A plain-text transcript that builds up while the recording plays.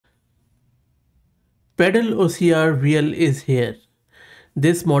PaddleOCR-VL is here.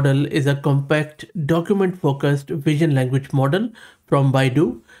 This model is a compact, document-focused vision language model from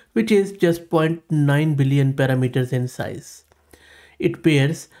Baidu, which is just zero point 0.9 billion parameters in size. It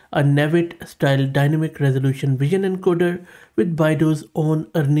pairs a Navid-style dynamic resolution vision encoder with Baidu's own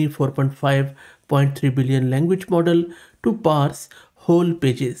ERNIE 4.5.3 billion language model to parse whole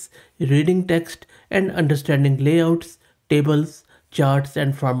pages, reading text and understanding layouts, tables, charts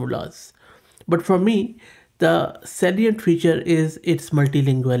and formulas. But for me, the salient feature is its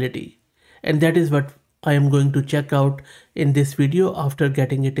multilinguality. And that is what I am going to check out in this video after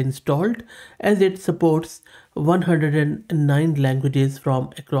getting it installed, as it supports 109 languages from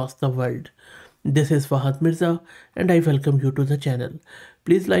across the world. This is Fahad Mirza and I welcome you to the channel.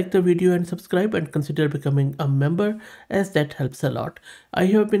 Please like the video and subscribe and consider becoming a member, as that helps a lot. I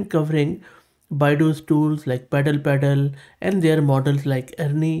have been covering Baidu's tools like Paddle and their models like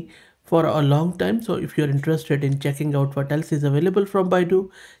ERNIE for a long time. So if you're interested in checking out what else is available from Baidu,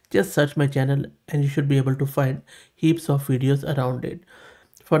 just search my channel and you should be able to find heaps of videos around it.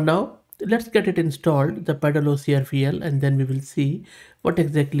 For now, let's get it installed, the PaddleOCR-VL, and then we will see what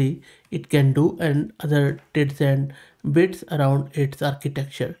exactly it can do and other tidbits and bits around its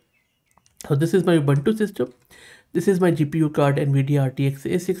architecture. So this is my Ubuntu system. This is my GPU card NVIDIA RTX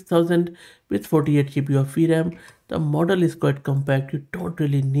A6000 with 48 GB of VRAM. The model is quite compact. You don't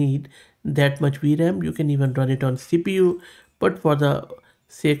really need that much VRAM. You can even run it on CPU, but for the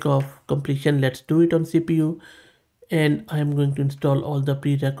sake of completion, let's do it on CPU. And I am going to install all the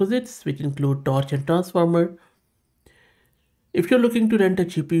prerequisites, which include torch and transformer. If you're looking to rent a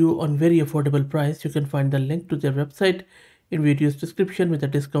GPU on very affordable price, you can find the link to their website in video's description with a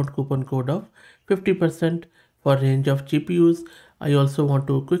discount coupon code of 50% for range of GPUs. I also want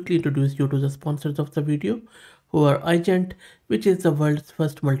to quickly introduce you to the sponsors of the video, who are iGent, which is the world's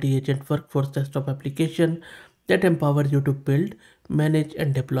first multi-agent workforce desktop application that empowers you to build, manage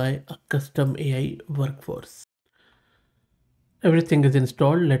and deploy a custom AI workforce. Everything is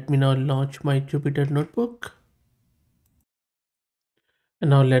installed. Let me now launch my Jupyter notebook.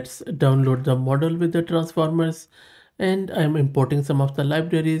 And now let's download the model with the transformers. And I'm importing some of the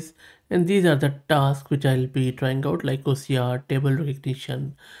libraries, and these are the tasks which I'll be trying out, like OCR, table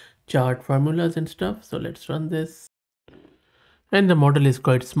recognition, chart formulas and stuff. So let's run this. And the model is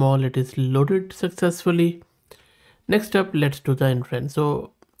quite small. It is loaded successfully. Next up, let's do the inference.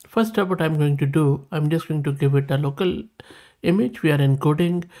 So first up, what I'm going to do, I'm just going to give it a local image. We are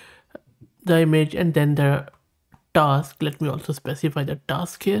encoding the image and then the task. Let me also specify the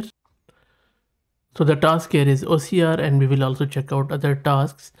task here. So the task here is OCR, and we will also check out other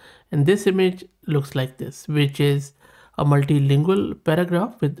tasks. And this image looks like this, which is a multilingual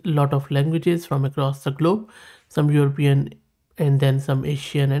paragraph with a lot of languages from across the globe, some European and then some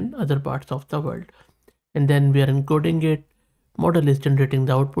Asian and other parts of the world. And then we are encoding it. Model is generating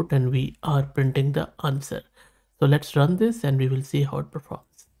the output and we are printing the answer. So let's run this and we will see how it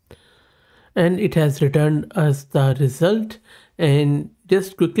performs. And it has returned us the result. And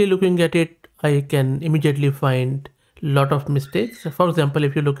just quickly looking at it, I can immediately find a lot of mistakes. For example,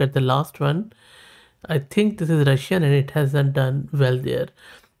 if you look at the last one, I think this is Russian and it hasn't done well there.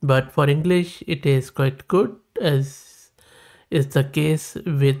 But for English, it is quite good, as is the case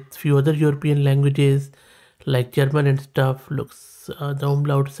with few other European languages like German and stuff. Looks the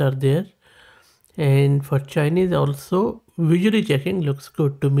umlauts are there. And for Chinese also, visually checking looks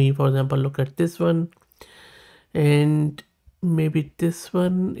good to me. For example, look at this one. And maybe this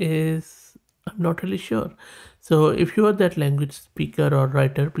one is, I'm not really sure. So if you are that language speaker or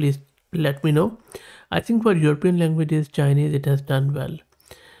writer, please let me know. I think for European languages, Chinese, it has done well.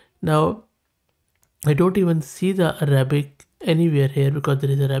 Now, I don't even see the Arabic anywhere here because there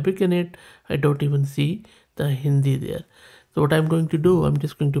is Arabic in it. I don't even see the Hindi there. So what I'm going to do, I'm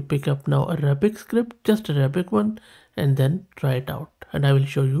just going to pick up now Arabic script, just Arabic one, and then try it out. And I will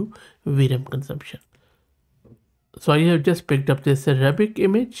show you VRAM consumption. So I have just picked up this Arabic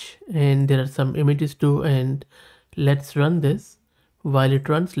image, and there are some images too, and let's run this. While it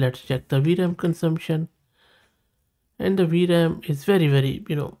runs, let's check the VRAM consumption. And the VRAM is very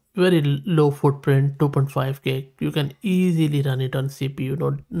low footprint, 2.5 gig. You can easily run it on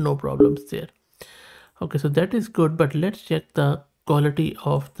CPU, no problems there. Okay, so that is good, but let's check the quality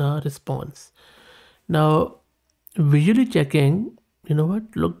of the response. Now, visually checking,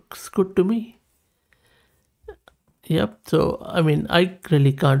 looks good to me. Yep, so I mean, I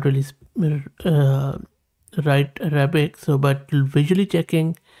really can't really write Arabic, but visually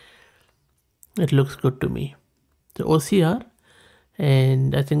checking, it looks good to me. So OCR,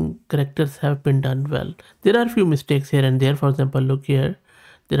 and I think characters have been done well. There are a few mistakes here and there. For example, look here,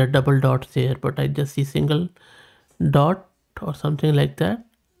 there are double dots here, but I just see single dot or something like that.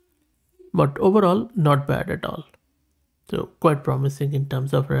 But overall, not bad at all. So quite promising in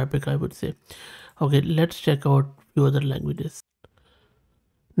terms of Arabic, I would say. Okay, let's check out few other languages.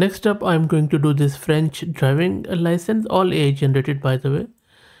 Next up, I'm going to do this French driving license, all AI generated, by the way.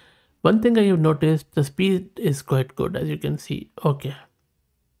 One thing I have noticed, the speed is quite good, as you can see. Okay,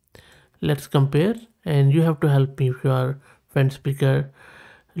 let's compare, and you have to help me if you are French speaker.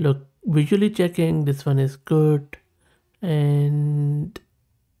 Look, visually checking, this one is good. And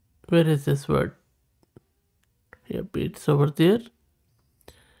where is this word? Yep, it's over there.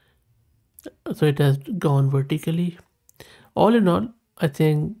 So it has gone vertically. All in all, I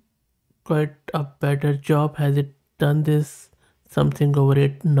think quite a better job. Has it done this something over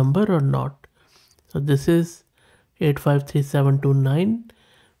 8 number or not? So this is 853729,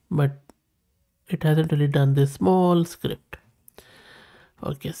 but it hasn't really done this small script.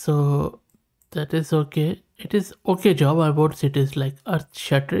 Okay, so that is okay. It is okay job. I won't say it is like earth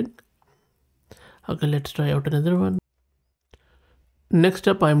shattering. Okay, let's try out another one. Next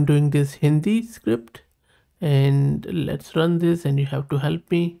up, I'm doing this Hindi script, and let's run this, and you have to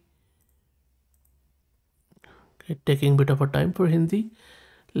help me. Okay, taking a bit of a time for Hindi.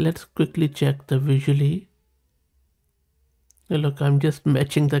 Let's quickly check the visually. Look, I'm just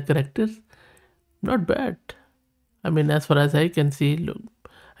matching the characters. Not bad. I mean, as far as I can see, look,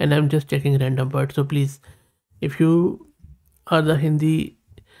 and I'm just checking random words. So please, if you are the Hindi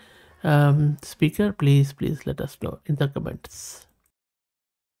speaker, please let us know in the comments.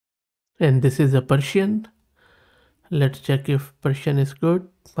 And this is a Persian. Let's check if Persian is good.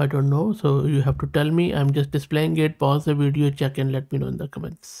 I don't know, so you have to tell me. I'm just displaying it. Pause the video, check, and let me know in the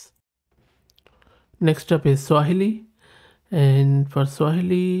comments. Next up is Swahili, and for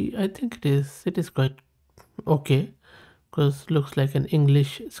Swahili, I think it is quite okay, because looks like an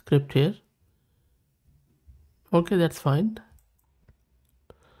English script here. Okay, that's fine.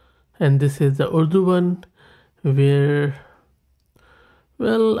 And this is the Urdu one, where,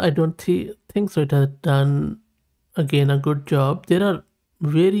 well, I don't think so it has done again a good job. There are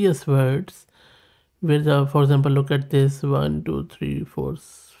various words where the, for example, look at this 1 2 3 4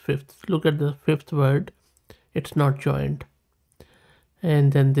 fifth, look at the fifth word, it's not joined,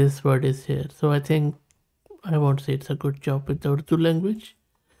 and then this word is here. So I think I won't say it's a good job with the Urdu language.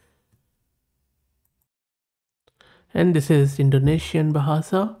 And this is Indonesian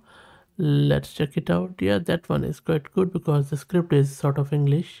Bahasa. Let's check it out. Yeah, that one is quite good because the script is sort of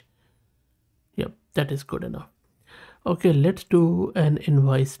English. Yep, that is good enough. Okay, let's do an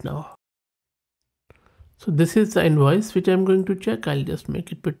invoice now. So this is the invoice which I'm going to check. I'll just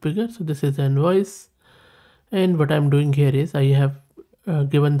make it a bit bigger. So this is the invoice. And what I'm doing here is I have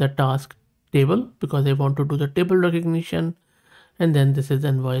given the task table because I want to do the table recognition. And then this is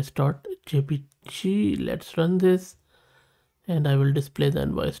invoice.jpg. Let's run this. And I will display the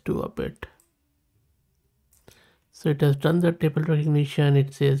invoice too a bit. So it has done the table recognition.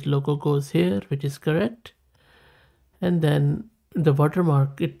 It says logo goes here, which is correct. And then the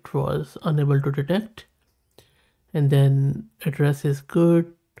watermark, it was unable to detect. And then address is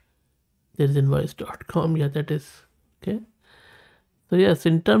good. There's invoice.com. Yeah, that is okay. So yes,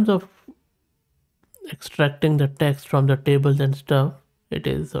 in terms of extracting the text from the tables and stuff, it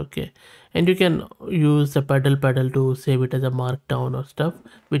is okay. And you can use the paddle to save it as a markdown or stuff,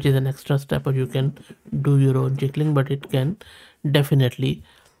 which is an extra step, or you can do your own jiggling, but it can definitely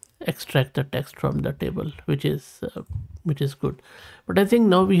extract the text from the table, which is good. But I think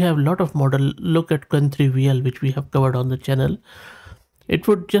now we have a lot of model. Look at OCR-VL, which we have covered on the channel. It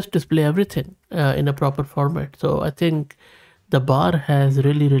would just display everything in a proper format. So I think the bar has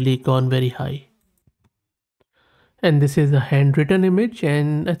really gone very high. And this is a handwritten image,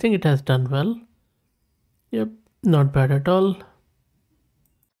 and I think it has done well. Yep, not bad at all.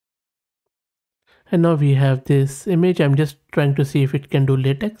 And now we have this image. I'm just trying to see if it can do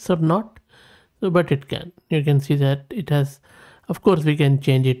latex or not. So, but it can. You can see that it has, of course, we can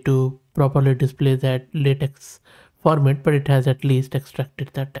change it to properly display that latex format, but it has at least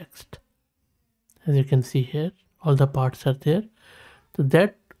extracted that text. As you can see here, all the parts are there. So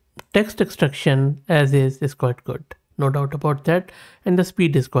that text extraction as is quite good. No doubt about that. And the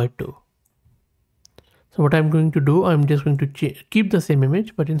speed is quite too. So what I'm going to do, I'm just going to keep the same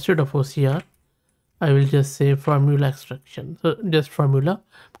image, but instead of OCR, I will just say formula extraction. So just formula.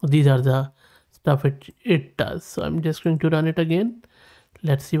 These are the stuff it does. So I'm just going to run it again.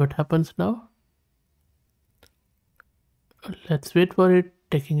 Let's see what happens now. Let's wait for it,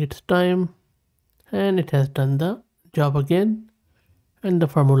 taking its time. And it has done the job again. And the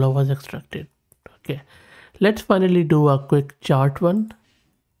formula was extracted. Okay. Let's finally do a quick chart one.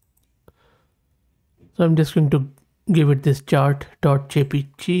 So I'm just going to give it this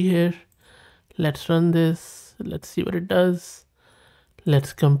chart.jpg here. Let's run this. Let's see what it does.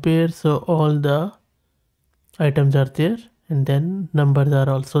 Let's compare. So all the items are there and then numbers are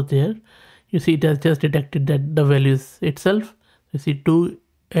also there. You see it has just detected that the values itself. You see 2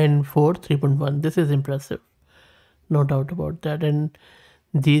 and 4 3.1. This is impressive, no doubt about that. And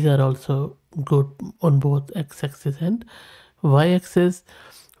these are also good on both x-axis and y-axis.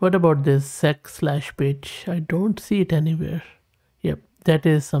 What about this sec/page? I don't see it anywhere. Yep, that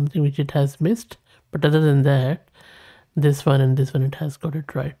is something which it has missed, but other than that, this one and this one, it has got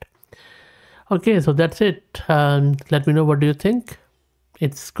it right. Okay, so that's it. Let me know, what do you think?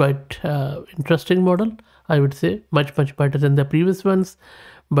 It's quite interesting model, I would say, much better than the previous ones.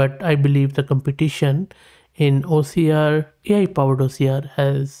 But I believe the competition in OCR, AI powered OCR,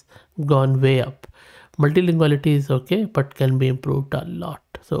 has gone way up. Multilinguality is okay, but can be improved a lot.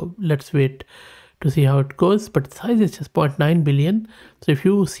 So let's wait to see how it goes. But size is just 0.9 billion. So if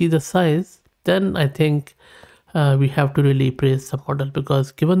you see the size, then I think we have to really praise the model,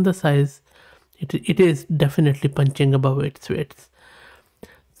 because given the size, it is definitely punching above its weights.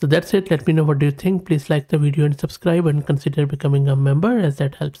 So that's it. Let me know, what do you think? Please like the video and subscribe, and consider becoming a member, as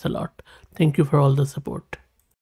that helps a lot. Thank you for all the support.